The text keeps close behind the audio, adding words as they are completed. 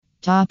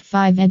Top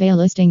 5 eBay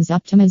listings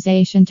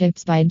optimization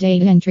tips by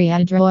Data Entry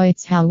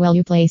Adroits. How well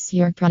you place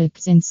your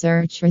products in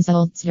search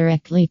results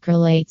directly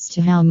correlates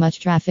to how much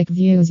traffic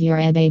views your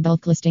eBay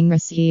bulk listing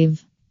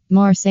receive.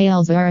 More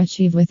sales are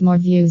achieved with more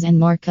views and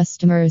more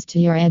customers to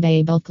your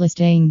eBay bulk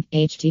listing.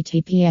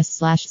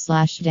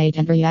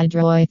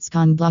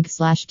 https://dataentryadroits.com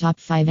blog/top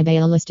 5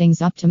 eBay listings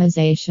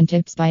optimization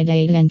tips by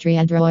Data Entry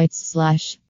Adroits/